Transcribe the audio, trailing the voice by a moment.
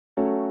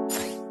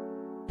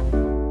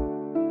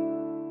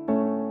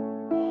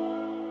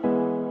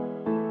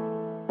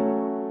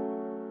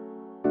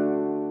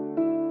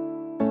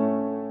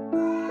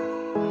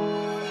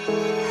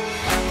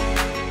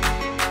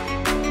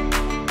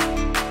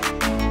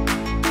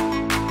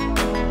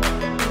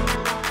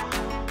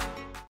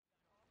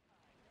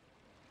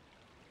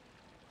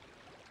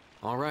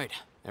All right,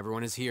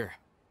 everyone is here.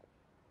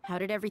 How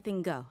did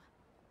everything go?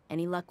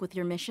 Any luck with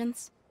your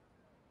missions?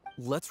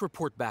 Let's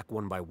report back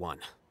one by one.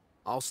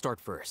 I'll start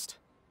first.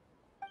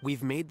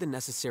 We've made the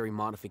necessary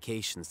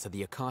modifications to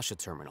the Akasha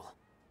terminal.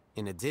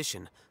 In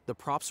addition, the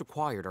props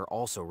required are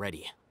also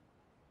ready.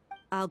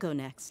 I'll go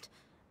next.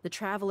 The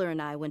Traveler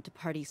and I went to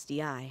Party's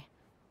DI.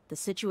 The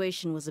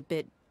situation was a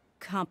bit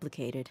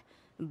complicated,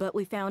 but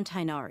we found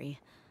Tainari.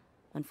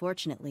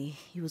 Unfortunately,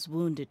 he was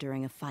wounded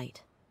during a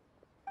fight.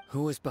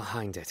 Who was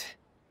behind it?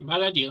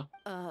 Bad idea.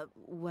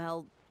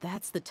 Well,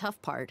 that's the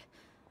tough part.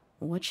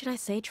 What should I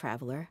say,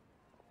 Traveler?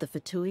 The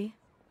Fatui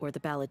or the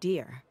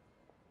Balladeer?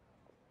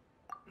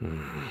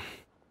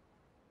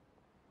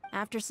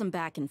 After some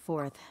back and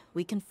forth,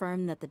 we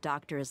confirmed that the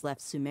doctor has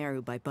left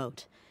Sumeru by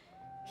boat.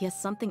 He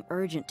has something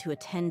urgent to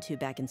attend to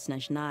back in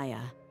Snezhnaya.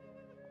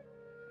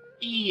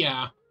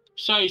 Yeah.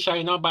 Sorry,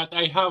 no, but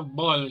I have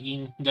ball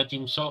in the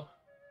team, so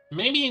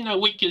maybe in a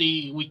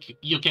weekly week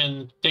you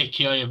can take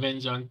your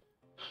events on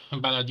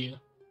Baladir.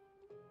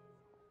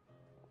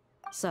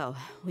 So,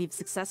 we've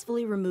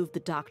successfully removed the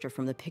doctor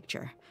from the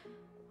picture.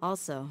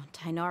 Also,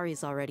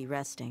 Tainari's already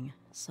resting,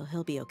 so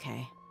he'll be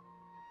okay.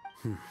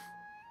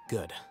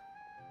 Good.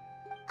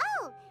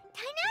 Oh,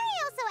 Tainari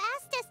also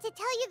asked us to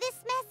tell you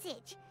this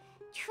message.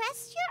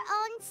 Trust your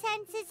own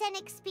senses and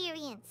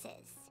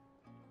experiences.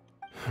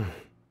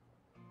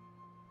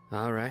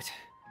 All right.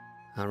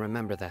 I'll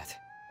remember that.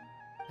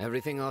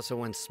 Everything also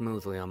went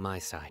smoothly on my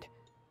side.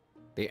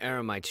 The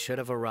Eremites should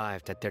have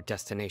arrived at their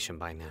destination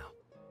by now.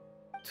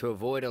 To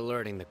avoid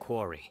alerting the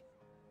quarry,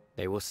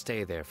 they will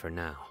stay there for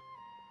now.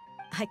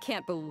 I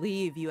can't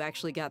believe you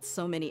actually got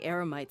so many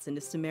Eremites into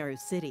Sumeru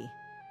City.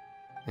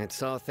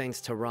 It's all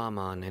thanks to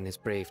Rahman and his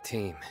brave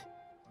team,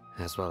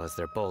 as well as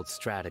their bold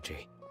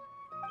strategy.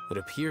 It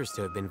appears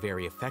to have been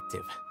very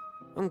effective.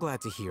 I'm glad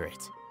to hear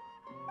it.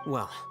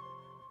 Well,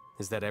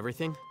 is that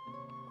everything?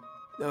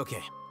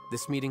 Okay,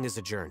 this meeting is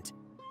adjourned.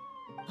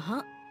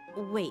 Huh?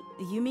 Wait,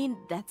 you mean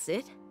that's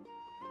it?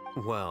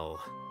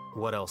 Well,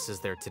 what else is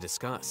there to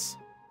discuss?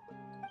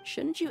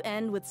 Shouldn't you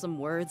end with some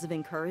words of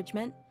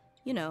encouragement?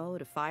 You know,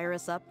 to fire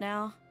us up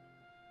now?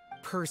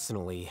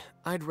 Personally,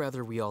 I'd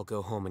rather we all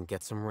go home and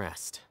get some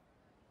rest.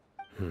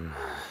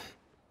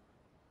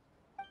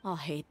 I'll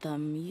hate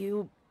them,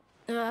 you...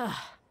 Ugh.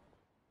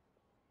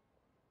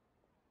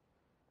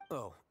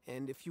 Oh,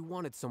 and if you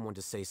wanted someone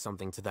to say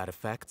something to that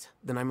effect,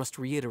 then I must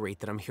reiterate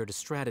that I'm here to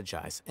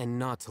strategize and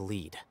not to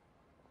lead.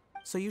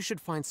 So you should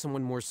find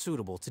someone more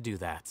suitable to do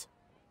that.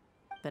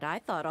 But I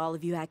thought all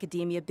of you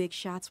Academia big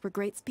shots were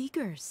great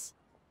speakers.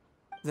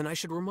 Then I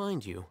should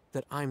remind you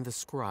that I'm the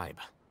scribe.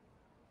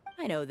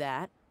 I know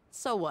that.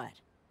 So what?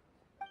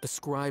 A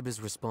scribe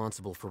is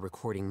responsible for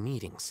recording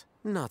meetings,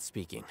 not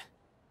speaking.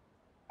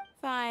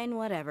 Fine,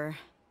 whatever.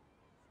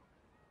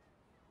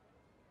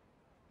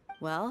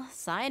 Well,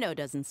 Cyno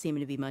doesn't seem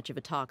to be much of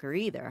a talker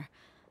either.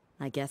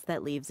 I guess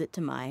that leaves it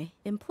to my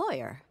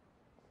employer.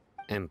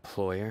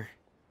 Employer?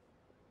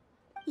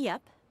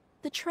 Yep,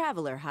 the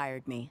Traveler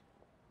hired me.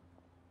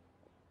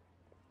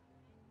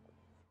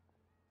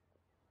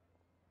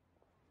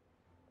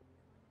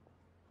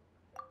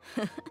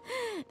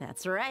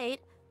 That's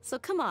right. So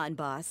come on,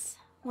 boss.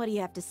 What do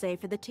you have to say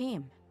for the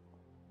team?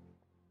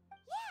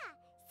 Yeah,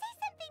 say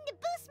something to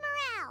boost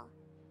morale.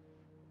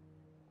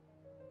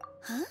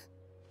 Huh?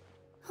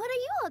 What are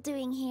you all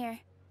doing here?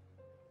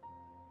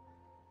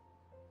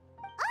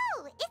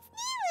 Oh, it's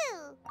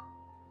Nilu!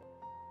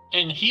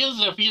 And here's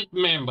the field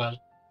member.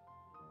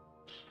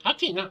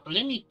 Actually, now,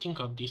 let me think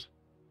of this.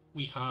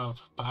 We have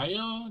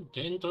Pyro,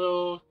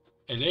 Dendro,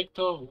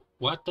 Electro,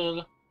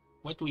 Water.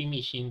 What we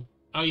missing?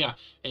 Oh yeah,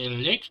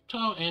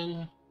 Electro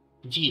and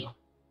Geo.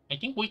 I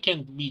think we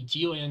can be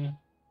Geo and...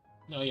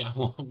 Oh yeah,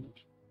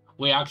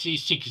 we're actually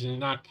 6 and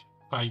not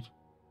 5.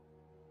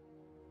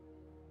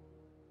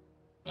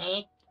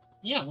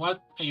 Yeah,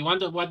 I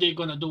wonder what they're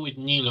gonna do with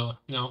Nilo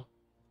now.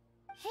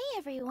 Hey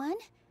everyone.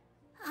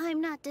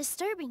 I'm not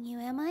disturbing you,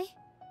 am I?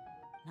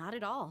 Not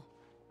at all.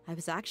 I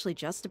was actually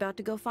just about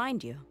to go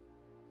find you.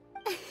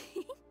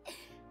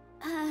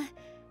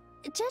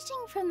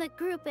 Judging from the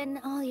group and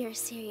all your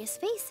serious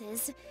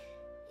faces,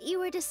 you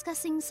were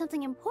discussing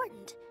something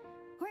important,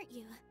 weren't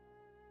you?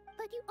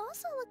 But you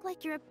also look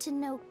like you're up to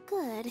no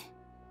good.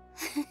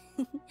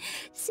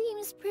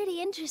 Seems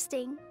pretty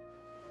interesting.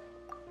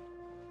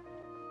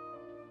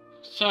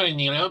 Sorry,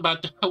 Nilo,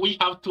 but we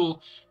have to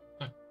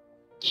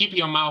keep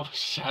your mouth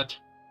shut.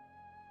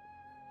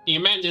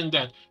 Imagine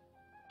that.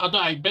 Although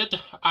I bet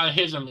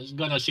Alhazam is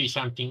gonna say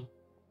something.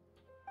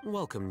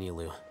 Welcome,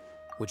 Nilu.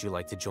 Would you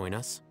like to join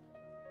us?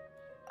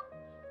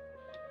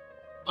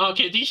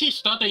 Okay, this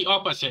is totally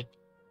opposite.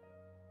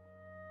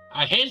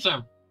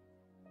 Alhazam.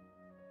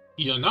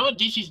 You know,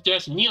 this is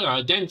just Nilo,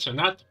 a dancer,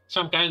 not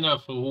some kind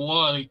of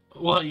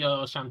warrior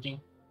or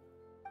something.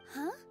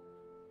 Huh?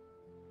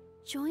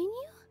 Join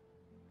you?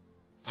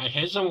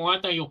 Alhazam,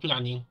 what are you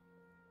planning?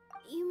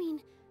 You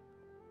mean,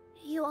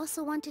 you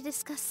also want to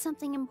discuss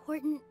something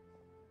important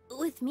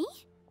with me?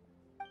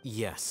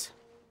 Yes.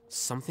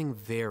 Something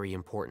very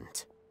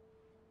important.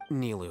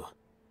 Nilu,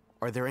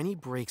 Are there any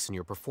breaks in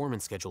your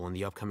performance schedule in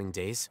the upcoming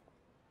days?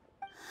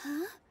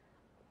 Huh?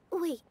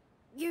 Wait,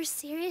 you're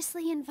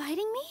seriously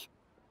inviting me?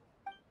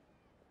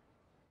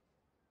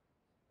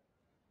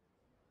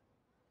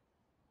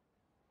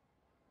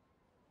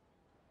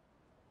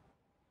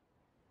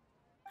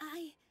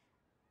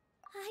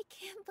 I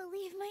can't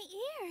believe my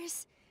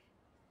ears.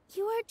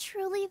 You are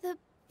truly the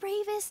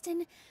bravest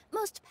and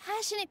most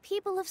passionate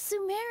people of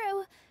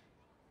Sumeru,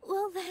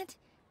 well, that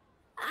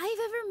I've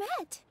ever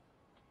met.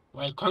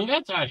 Well,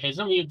 congrats,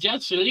 Archon. You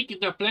just leaked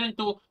the plan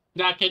to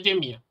the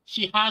Academia.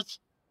 She has...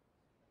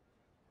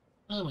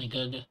 Oh my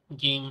god,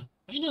 game.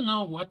 I don't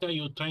know what are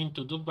you trying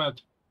to do,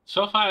 but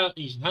so far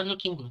it's not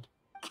looking good.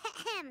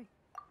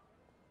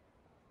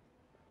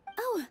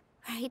 Oh,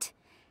 right.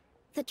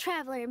 The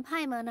Traveler and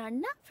Paimon are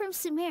not from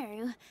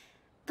Sumeru,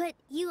 but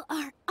you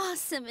are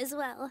awesome as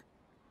well.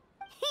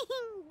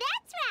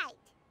 That's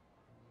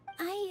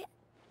right.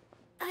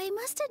 I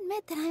must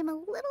admit that I'm a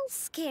little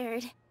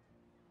scared.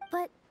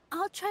 But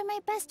I'll try my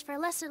best for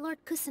Lesser Lord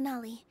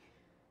Kusanali.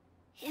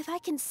 If I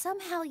can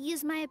somehow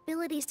use my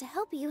abilities to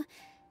help you,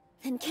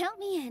 then count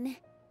me in.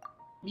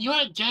 You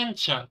are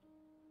Genshin.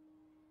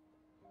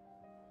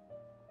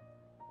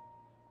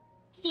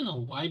 I don't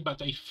know why, but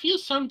I feel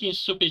something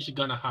stupid is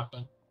gonna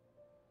happen.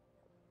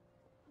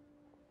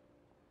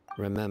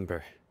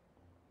 Remember,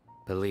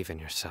 believe in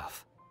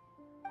yourself.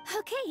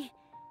 Okay.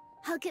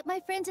 I'll get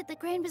my friends at the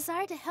Grand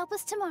Bazaar to help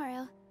us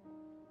tomorrow.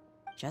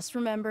 Just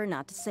remember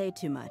not to say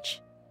too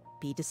much.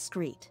 Be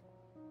discreet.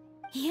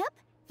 Yep,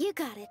 you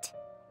got it.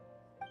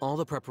 All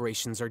the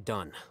preparations are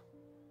done.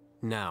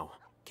 Now,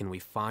 can we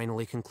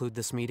finally conclude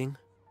this meeting?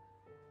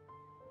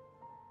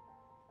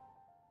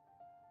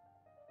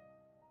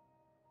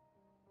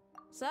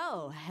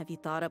 So, have you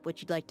thought up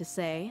what you'd like to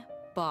say,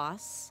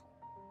 boss?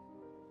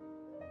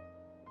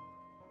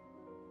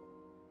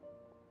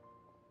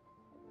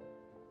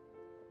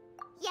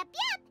 Yep.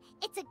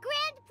 It's a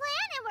grand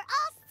plan and we're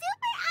all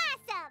super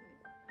awesome.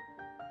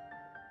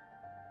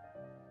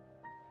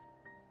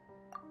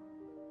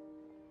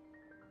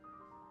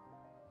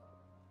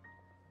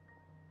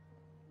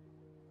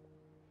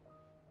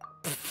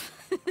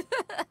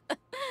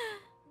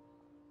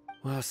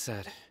 Well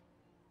said.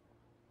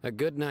 A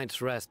good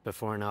night's rest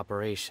before an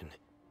operation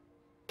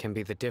can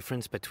be the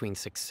difference between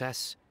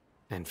success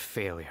and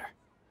failure.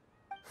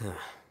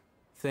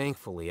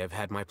 Thankfully, I've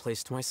had my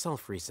place to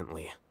myself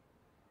recently.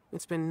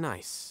 It's been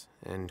nice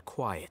and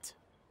quiet.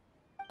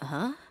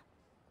 Huh?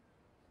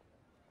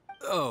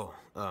 Oh,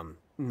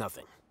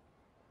 nothing.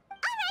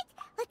 Alright,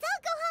 let's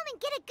all go home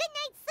and get a good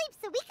night's sleep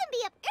so we can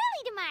be up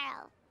early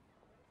tomorrow.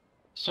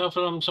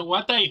 So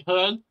what I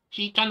heard,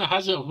 he kinda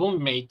has a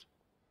roommate.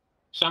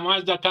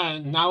 Someone that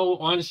now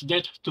wants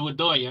death to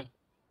Doya.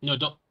 No,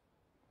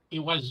 it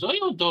was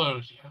Doya or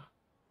Doria?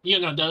 You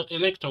know, the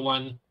Electro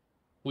one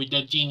with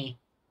the genie.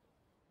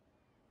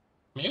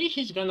 Maybe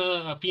he's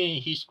gonna appear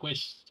in his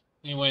quest,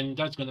 and when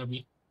that's gonna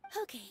be.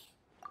 Okay.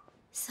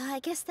 So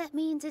I guess that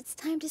means it's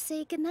time to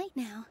say goodnight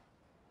now.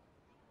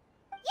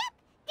 Yep,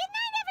 good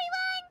night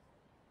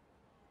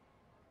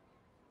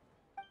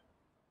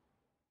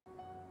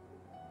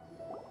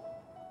everyone!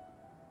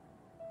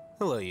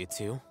 Hello, you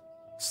two.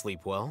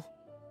 Sleep well?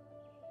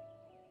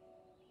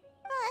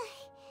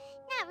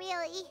 Not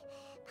really.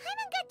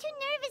 Paimon got too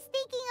nervous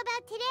thinking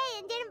about today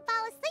and didn't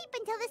fall asleep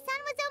until the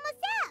sun was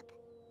almost up.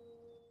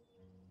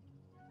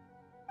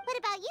 What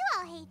about you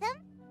all, Hatham?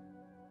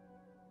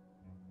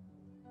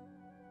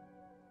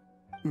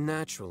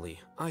 Naturally,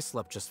 I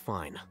slept just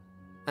fine.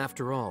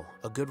 After all,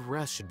 a good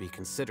rest should be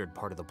considered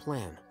part of the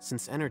plan,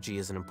 since energy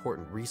is an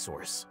important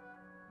resource.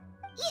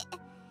 You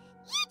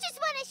just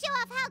want to show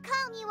off how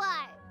calm you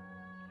are.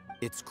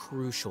 It's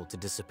crucial to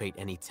dissipate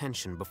any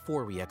tension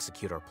before we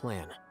execute our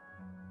plan.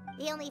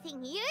 The only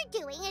thing you're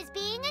doing is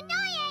being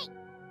annoying.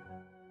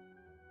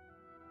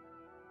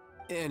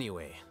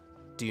 Anyway,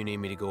 do you need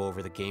me to go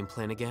over the game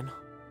plan again?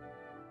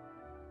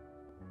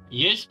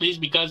 Yes, please,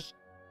 because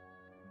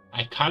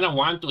I kinda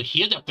want to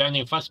hear the plan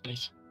in first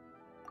place.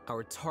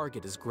 Our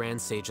target is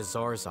Grand Sage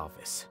Azar's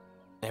office.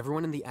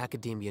 Everyone in the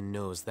Academia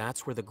knows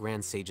that's where the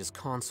Grand Sage's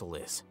console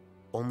is.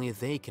 Only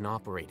they can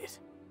operate it.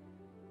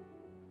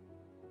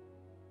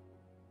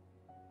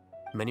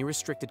 Many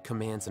restricted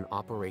commands and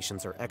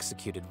operations are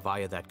executed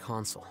via that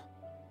console.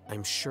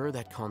 I'm sure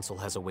that console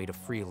has a way to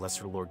free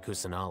Lesser Lord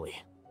Kusanali.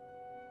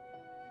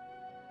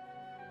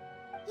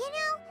 You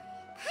know,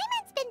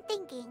 Paimon's been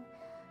thinking,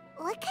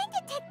 what kind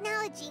of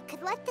technology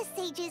could let the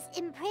sages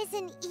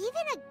imprison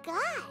even a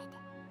god?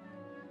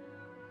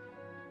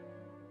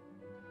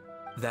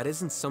 That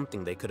isn't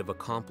something they could have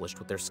accomplished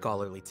with their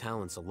scholarly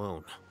talents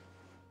alone.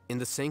 In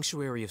the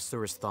Sanctuary of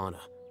Suristhana,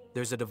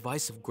 there's a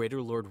device of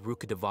Greater Lord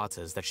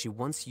Rukkhadevata's that she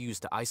once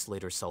used to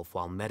isolate herself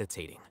while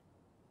meditating.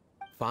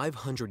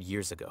 500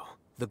 years ago,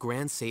 the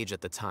Grand Sage at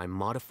the time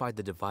modified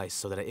the device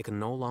so that it can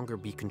no longer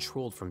be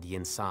controlled from the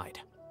inside.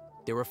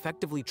 They were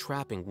effectively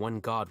trapping one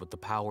god with the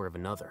power of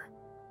another.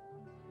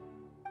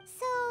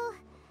 So,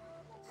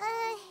 how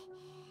are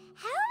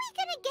we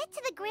gonna get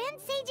to the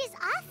Grand Sage's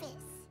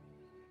office?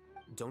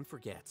 Don't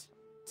forget,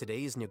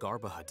 Today is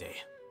Nyargarbaha Day,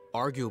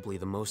 arguably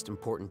the most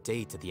important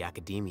day to the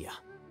academia.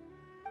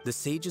 The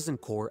sages and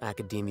core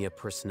academia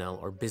personnel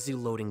are busy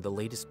loading the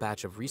latest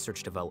batch of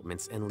research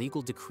developments and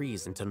legal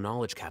decrees into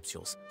knowledge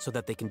capsules so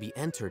that they can be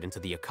entered into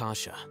the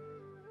Akasha.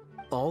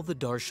 All the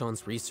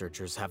Darshan's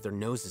researchers have their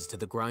noses to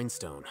the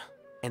grindstone,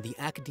 and the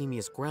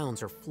academia's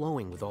grounds are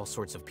flowing with all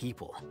sorts of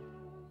people.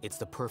 It's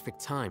the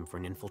perfect time for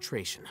an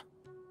infiltration.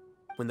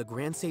 When the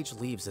Grand Sage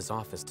leaves his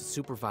office to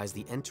supervise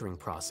the entering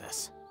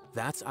process,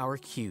 that's our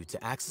cue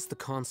to access the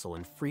console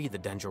and free the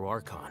Dendro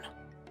Archon.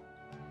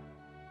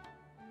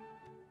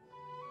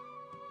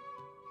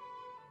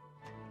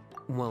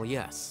 Well,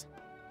 yes.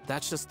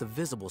 That's just the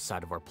visible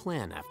side of our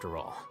plan, after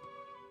all.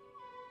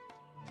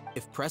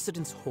 If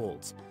precedence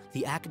holds,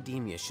 the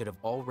academia should have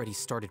already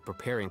started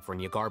preparing for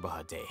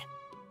Nyargarbaha Day.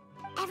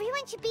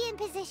 Everyone should be in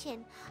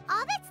position.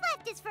 All that's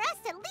left is for us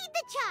to lead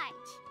the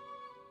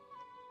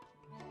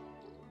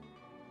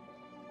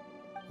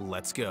charge.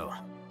 Let's go.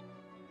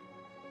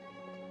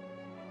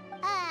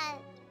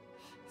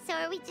 So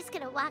are we just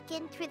gonna walk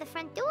in through the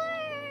front door,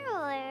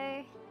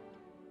 or...?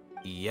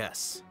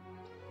 Yes.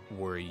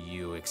 Were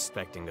you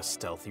expecting a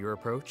stealthier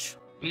approach?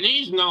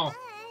 Please, no.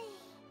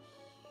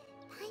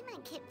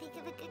 Paimon can't think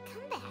of a good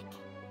comeback.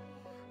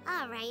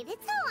 Alright,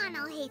 it's all on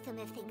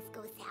Alhaitham if things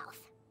go south.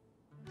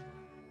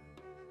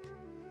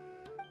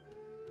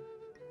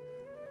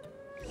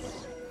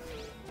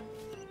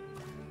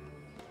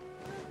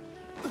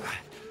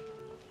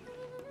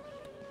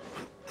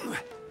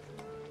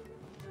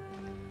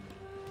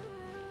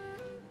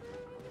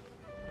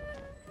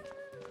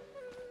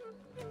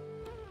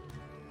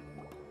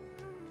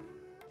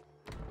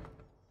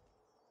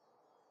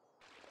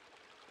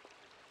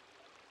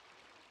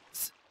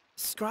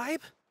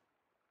 Scribe?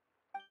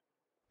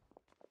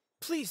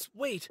 Please,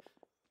 wait.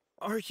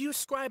 Are you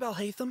Scribe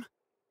Alhaitham?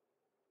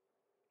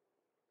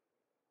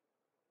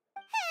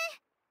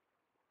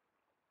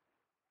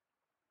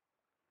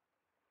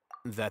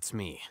 That's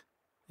me.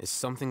 Is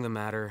something the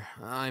matter?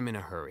 I'm in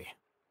a hurry.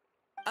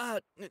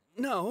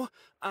 No.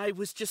 I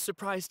was just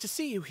surprised to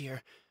see you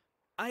here.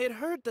 I had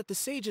heard that the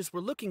sages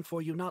were looking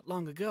for you not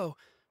long ago,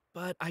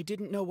 but I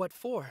didn't know what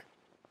for.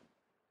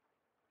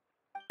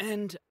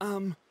 And,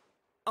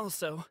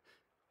 also,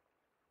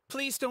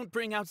 please don't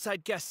bring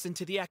outside guests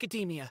into the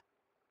academia.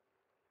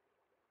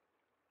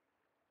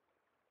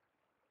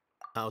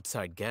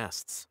 Outside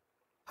guests?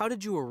 How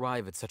did you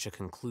arrive at such a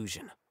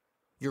conclusion?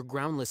 Your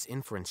groundless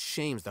inference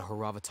shames the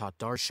Haravatat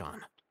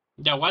Darshan.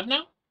 The what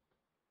now?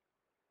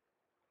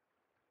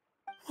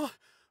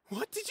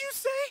 What did you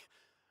say?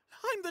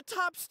 I'm the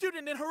top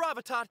student in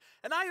Haravatat,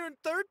 and I earned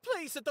 3rd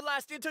place at the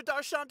last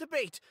Inter-Darshan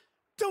debate.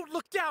 Don't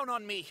look down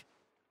on me!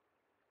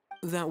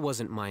 That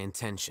wasn't my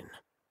intention.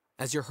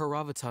 As your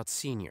Haravatat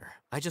senior,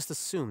 I just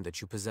assumed that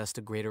you possessed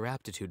a greater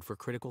aptitude for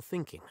critical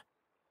thinking.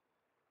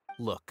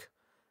 Look,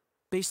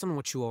 based on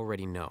what you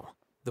already know,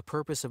 the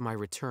purpose of my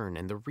return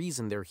and the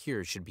reason they're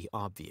here should be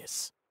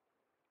obvious.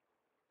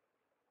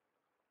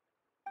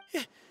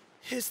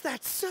 Is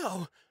that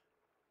so?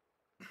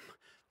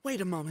 Wait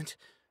a moment.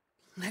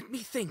 Let me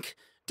think.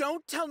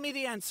 Don't tell me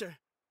the answer.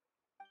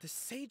 The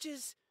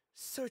sages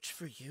search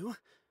for you.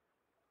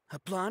 A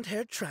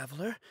blonde-haired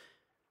traveler.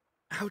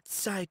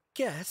 Outside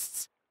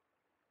guests.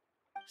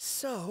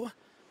 So,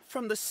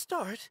 from the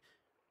start,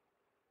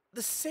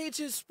 the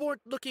sages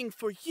weren't looking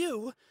for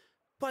you,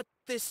 but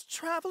this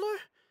traveler?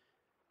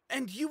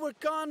 And you were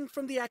gone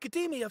from the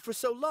academia for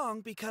so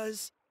long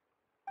because...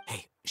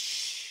 Hey,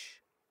 shh.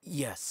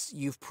 Yes,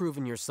 you've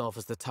proven yourself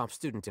as the top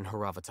student in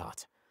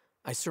Haravatat.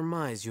 I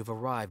surmise you've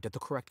arrived at the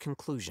correct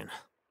conclusion.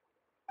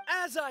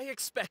 As I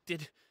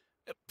expected.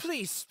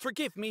 Please,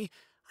 forgive me.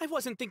 I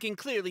wasn't thinking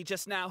clearly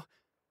just now.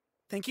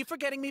 Thank you for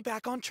getting me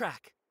back on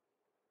track.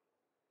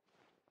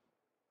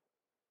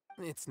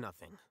 It's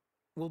nothing.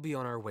 We'll be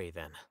on our way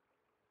then.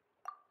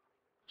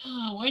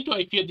 Why do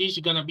I feel this is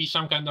gonna be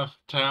some kind of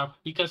trap?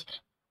 Because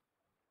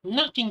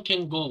nothing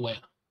can go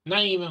well.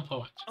 Not even for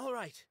once. All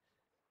right.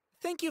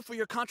 Thank you for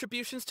your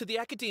contributions to the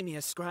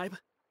academia, Scribe.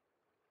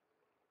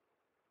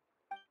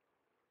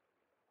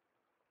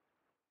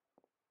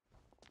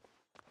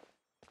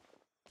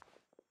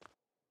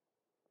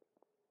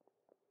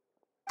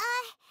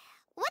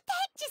 What the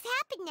heck just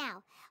happened now?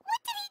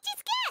 What did he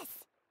just guess?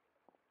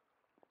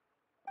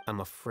 I'm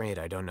afraid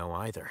I don't know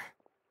either.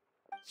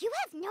 You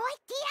have no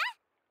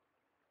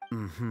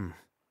idea? Mm-hmm.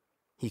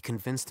 He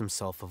convinced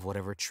himself of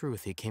whatever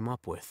truth he came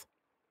up with.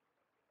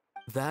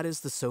 That is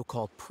the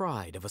so-called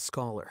pride of a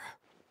scholar.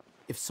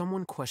 If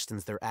someone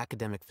questions their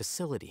academic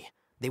facility,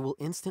 they will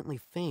instantly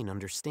feign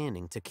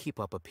understanding to keep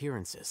up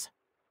appearances.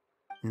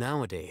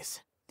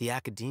 Nowadays, the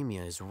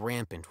academia is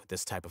rampant with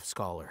this type of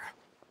scholar.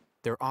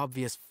 Their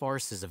obvious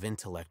farces of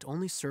intellect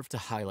only serve to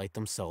highlight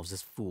themselves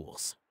as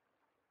fools.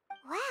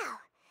 Wow,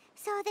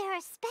 so there are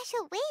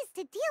special ways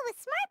to deal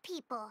with smart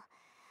people.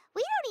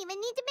 We don't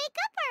even need to make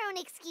up our own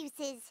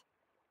excuses.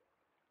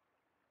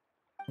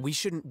 We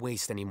shouldn't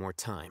waste any more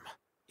time.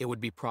 It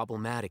would be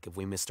problematic if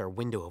we missed our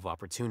window of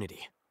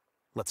opportunity.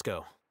 Let's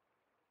go.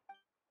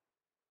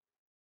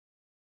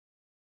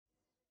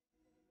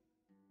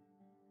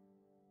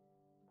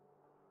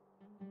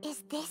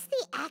 Is this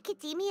the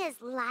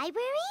Academia's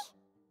library?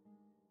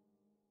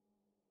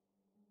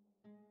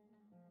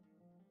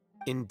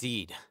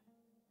 Indeed.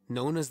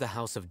 Known as the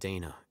House of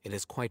Dana, it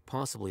is quite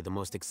possibly the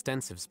most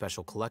extensive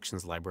special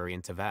collections library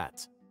in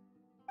Teyvat.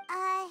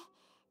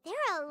 There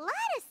are a lot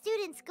of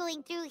students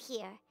going through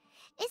here.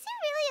 Is it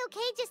really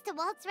okay just to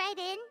waltz right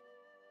in?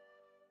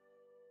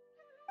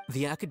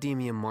 The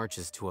Academia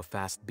marches to a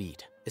fast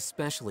beat,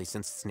 especially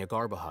since it's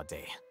Nyargarbaha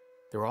Day.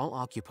 They're all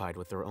occupied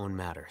with their own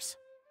matters.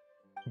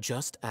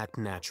 Just act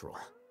natural.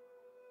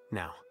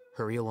 Now,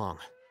 hurry along.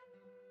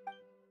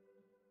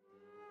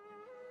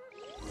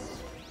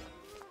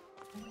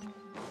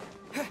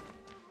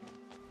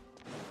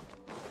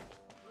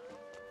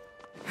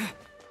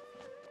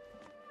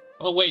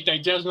 Oh wait, I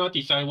just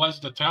noticed I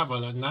was the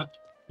traveler, not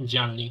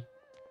Janli.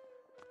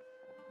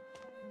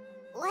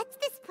 What's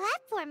this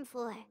platform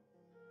for?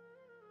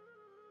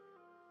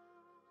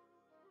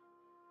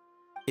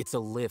 It's a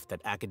lift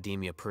that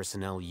Academia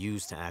personnel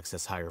use to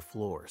access higher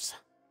floors.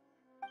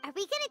 Are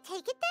we gonna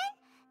take it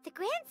then? The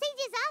Grand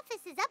Sage's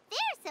office is up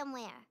there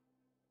somewhere.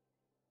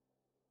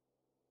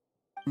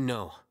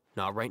 No,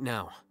 not right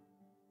now.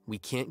 We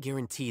can't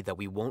guarantee that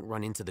we won't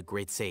run into the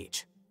Great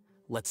Sage.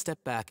 Let's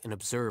step back and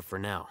observe for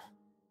now.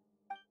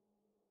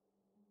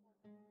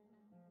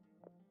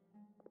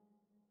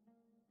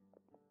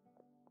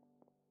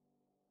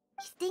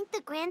 You think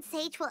the Grand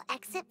Sage will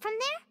exit from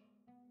there?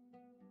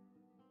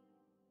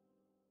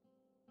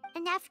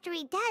 And after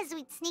he does,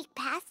 we'd sneak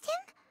past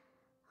him?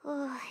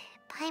 Oh,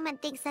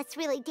 Paimon thinks that's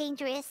really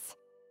dangerous.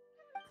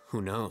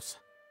 Who knows?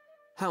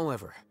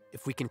 However,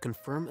 if we can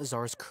confirm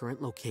Azar's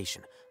current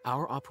location,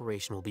 our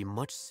operation will be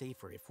much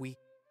safer if we...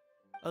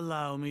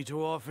 Allow me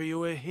to offer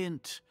you a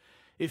hint.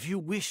 If you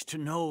wish to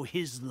know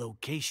his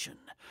location,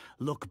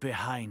 look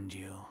behind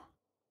you.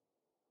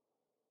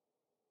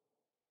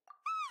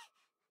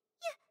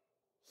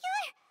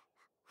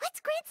 What's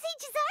Grand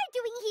Sage Azar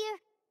doing here?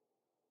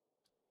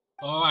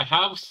 Oh, I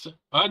have...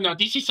 Oh no,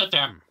 this is a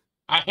term.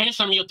 I have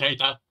some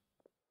mutator.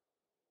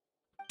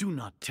 Do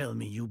not tell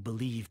me you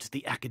believed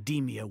the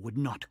Academia would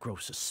not grow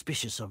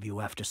suspicious of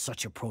you after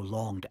such a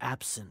prolonged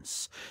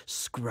absence,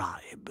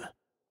 scribe.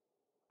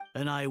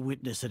 An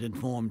eyewitness had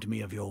informed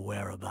me of your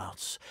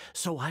whereabouts,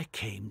 so I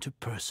came to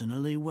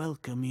personally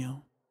welcome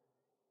you.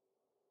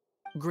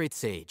 Great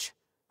Sage,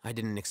 I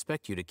didn't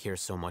expect you to care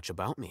so much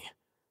about me.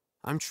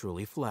 I'm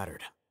truly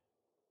flattered.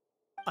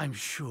 I'm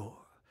sure,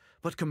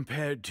 but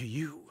compared to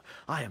you,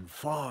 I am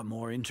far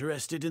more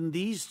interested in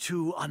these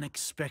two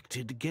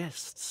unexpected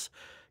guests.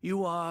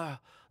 You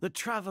are the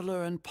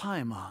Traveler and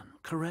Paimon,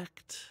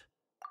 correct?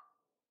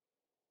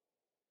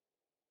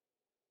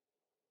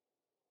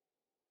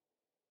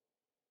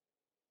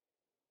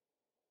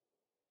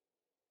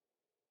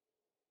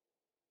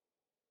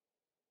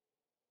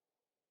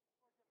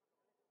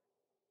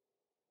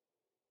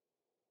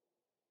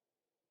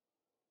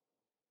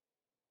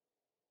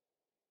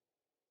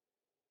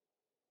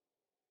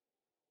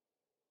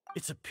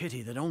 It's a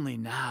pity that only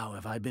now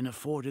have I been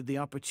afforded the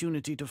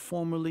opportunity to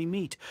formally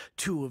meet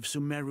two of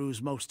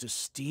Sumeru's most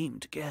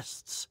esteemed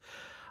guests.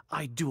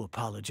 I do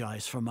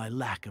apologize for my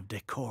lack of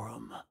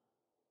decorum.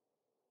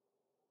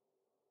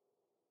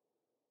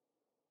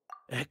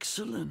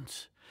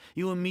 Excellent.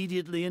 You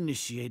immediately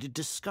initiated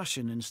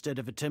discussion instead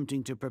of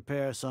attempting to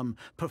prepare some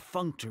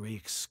perfunctory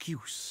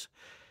excuse.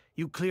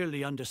 You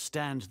clearly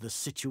understand the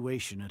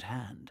situation at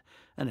hand,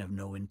 and have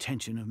no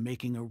intention of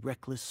making a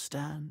reckless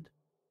stand.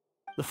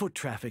 The foot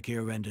traffic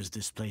here renders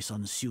this place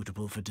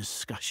unsuitable for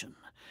discussion.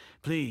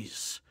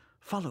 Please,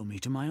 follow me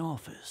to my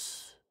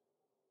office.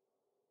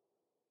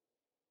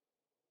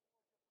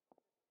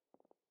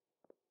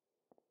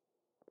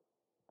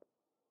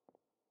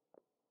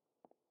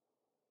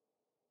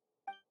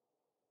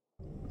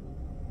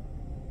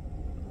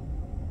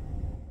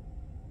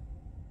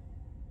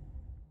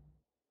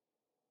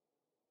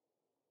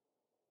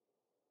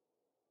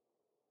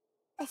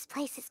 This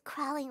place is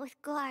crawling with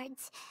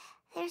guards.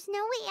 There's no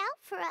way out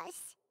for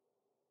us.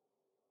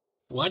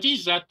 What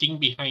is that thing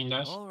behind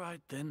us? All right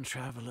then,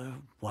 Traveler.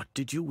 What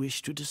did you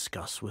wish to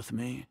discuss with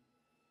me?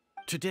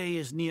 Today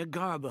is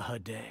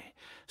Nyargarbaha Day,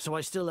 so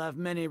I still have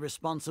many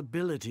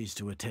responsibilities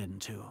to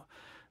attend to.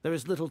 There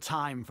is little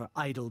time for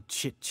idle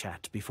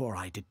chit-chat before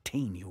I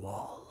detain you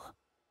all.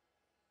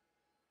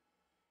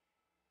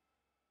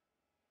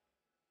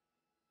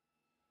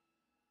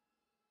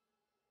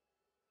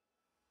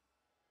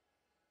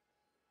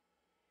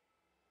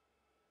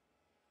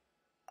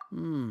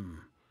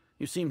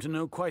 You seem to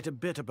know quite a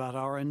bit about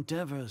our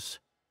endeavors.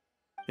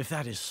 If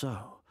that is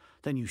so,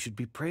 then you should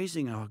be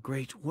praising our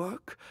great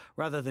work,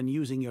 rather than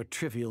using your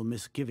trivial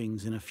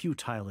misgivings in a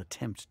futile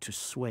attempt to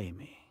sway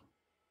me.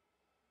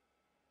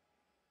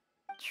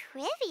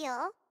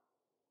 Trivial?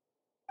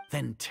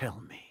 Then tell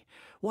me,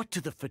 what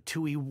do the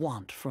Fatui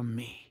want from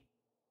me?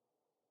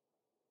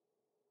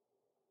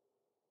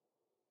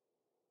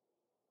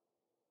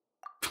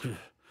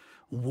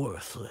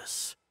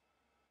 Worthless.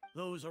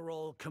 Those are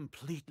all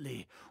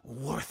completely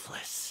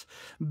worthless.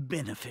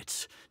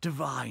 Benefits,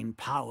 divine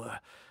power.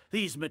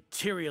 These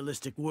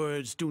materialistic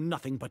words do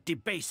nothing but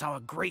debase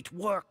our great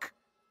work.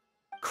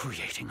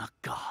 Creating a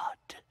god.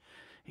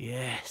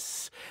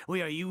 Yes,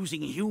 we are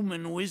using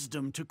human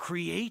wisdom to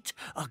create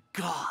a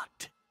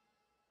god.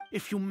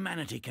 If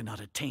humanity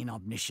cannot attain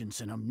omniscience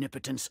and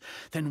omnipotence,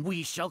 then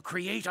we shall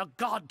create a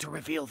god to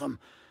reveal them.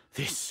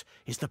 This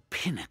is the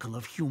pinnacle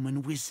of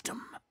human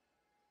wisdom.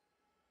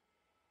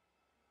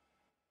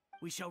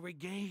 We shall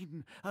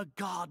regain a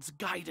god's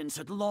guidance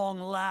at long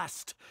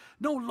last.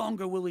 No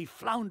longer will we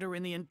flounder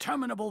in the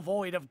interminable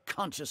void of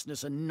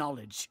consciousness and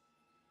knowledge.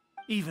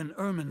 Even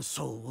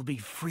Irminsul will be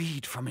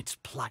freed from its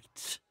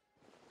plight.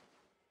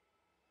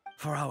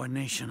 For our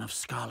nation of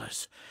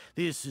scholars,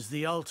 this is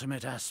the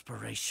ultimate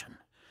aspiration.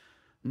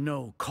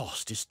 No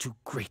cost is too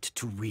great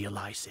to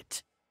realize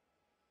it.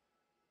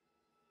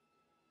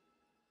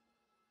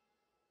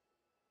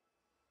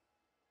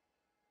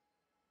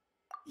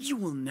 You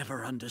will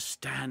never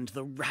understand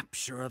the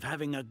rapture of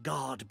having a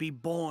god be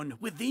born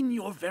within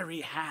your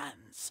very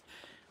hands.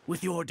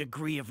 With your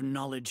degree of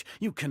knowledge,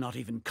 you cannot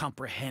even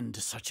comprehend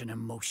such an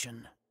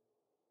emotion.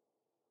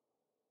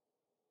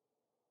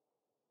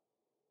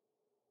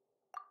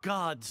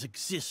 Gods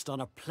exist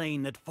on a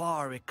plane that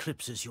far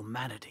eclipses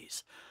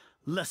humanity's.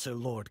 Lesser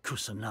Lord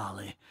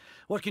Kusanali,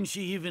 what can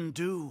she even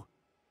do?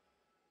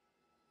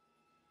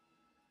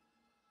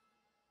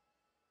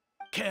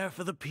 Care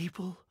for the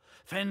people?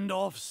 Fend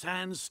off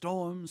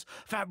sandstorms?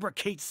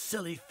 Fabricate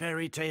silly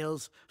fairy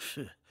tales?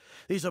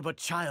 These are but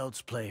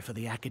child's play for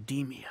the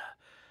academia.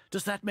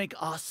 Does that make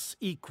us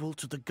equal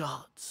to the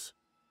gods?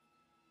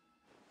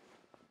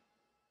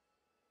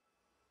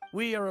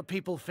 We are a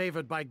people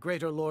favored by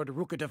Greater Lord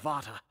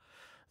Rukkhadevata.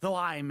 Though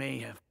I may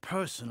have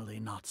personally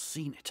not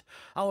seen it,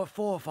 our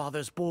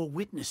forefathers bore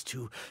witness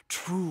to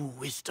true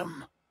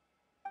wisdom.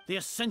 The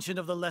ascension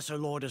of the Lesser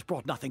Lord has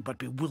brought nothing but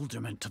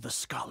bewilderment to the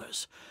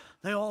scholars.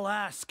 They all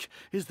ask,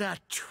 is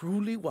that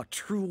truly what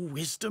true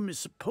wisdom is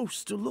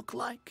supposed to look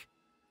like?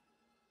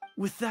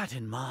 With that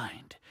in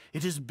mind,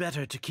 it is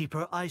better to keep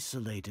her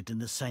isolated in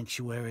the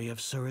sanctuary of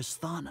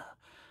Suristhana,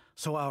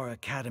 so our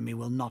academy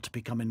will not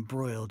become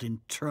embroiled in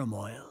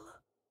turmoil.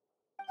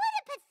 What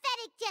a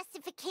pathetic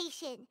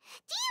justification!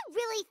 Do you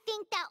really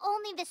think that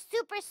only the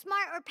super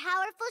smart or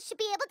powerful should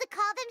be able to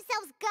call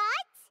themselves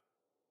gods?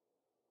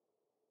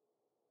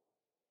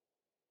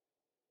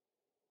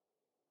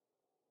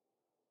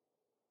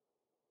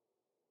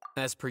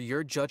 As per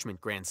your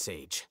judgment, Grand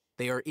Sage,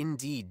 they are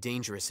indeed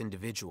dangerous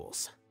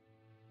individuals.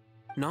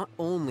 Not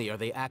only are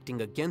they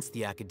acting against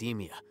the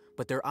academia,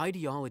 but their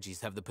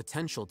ideologies have the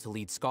potential to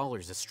lead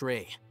scholars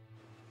astray.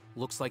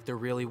 Looks like there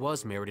really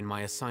was merit in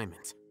my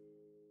assignment.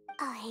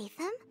 Oh,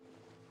 Hatham?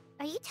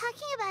 Are you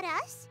talking about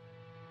us?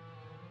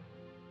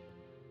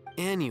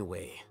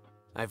 Anyway,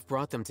 I've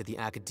brought them to the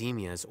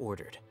academia as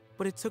ordered,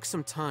 but it took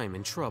some time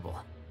and trouble.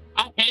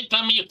 I hate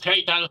them, you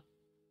traitor!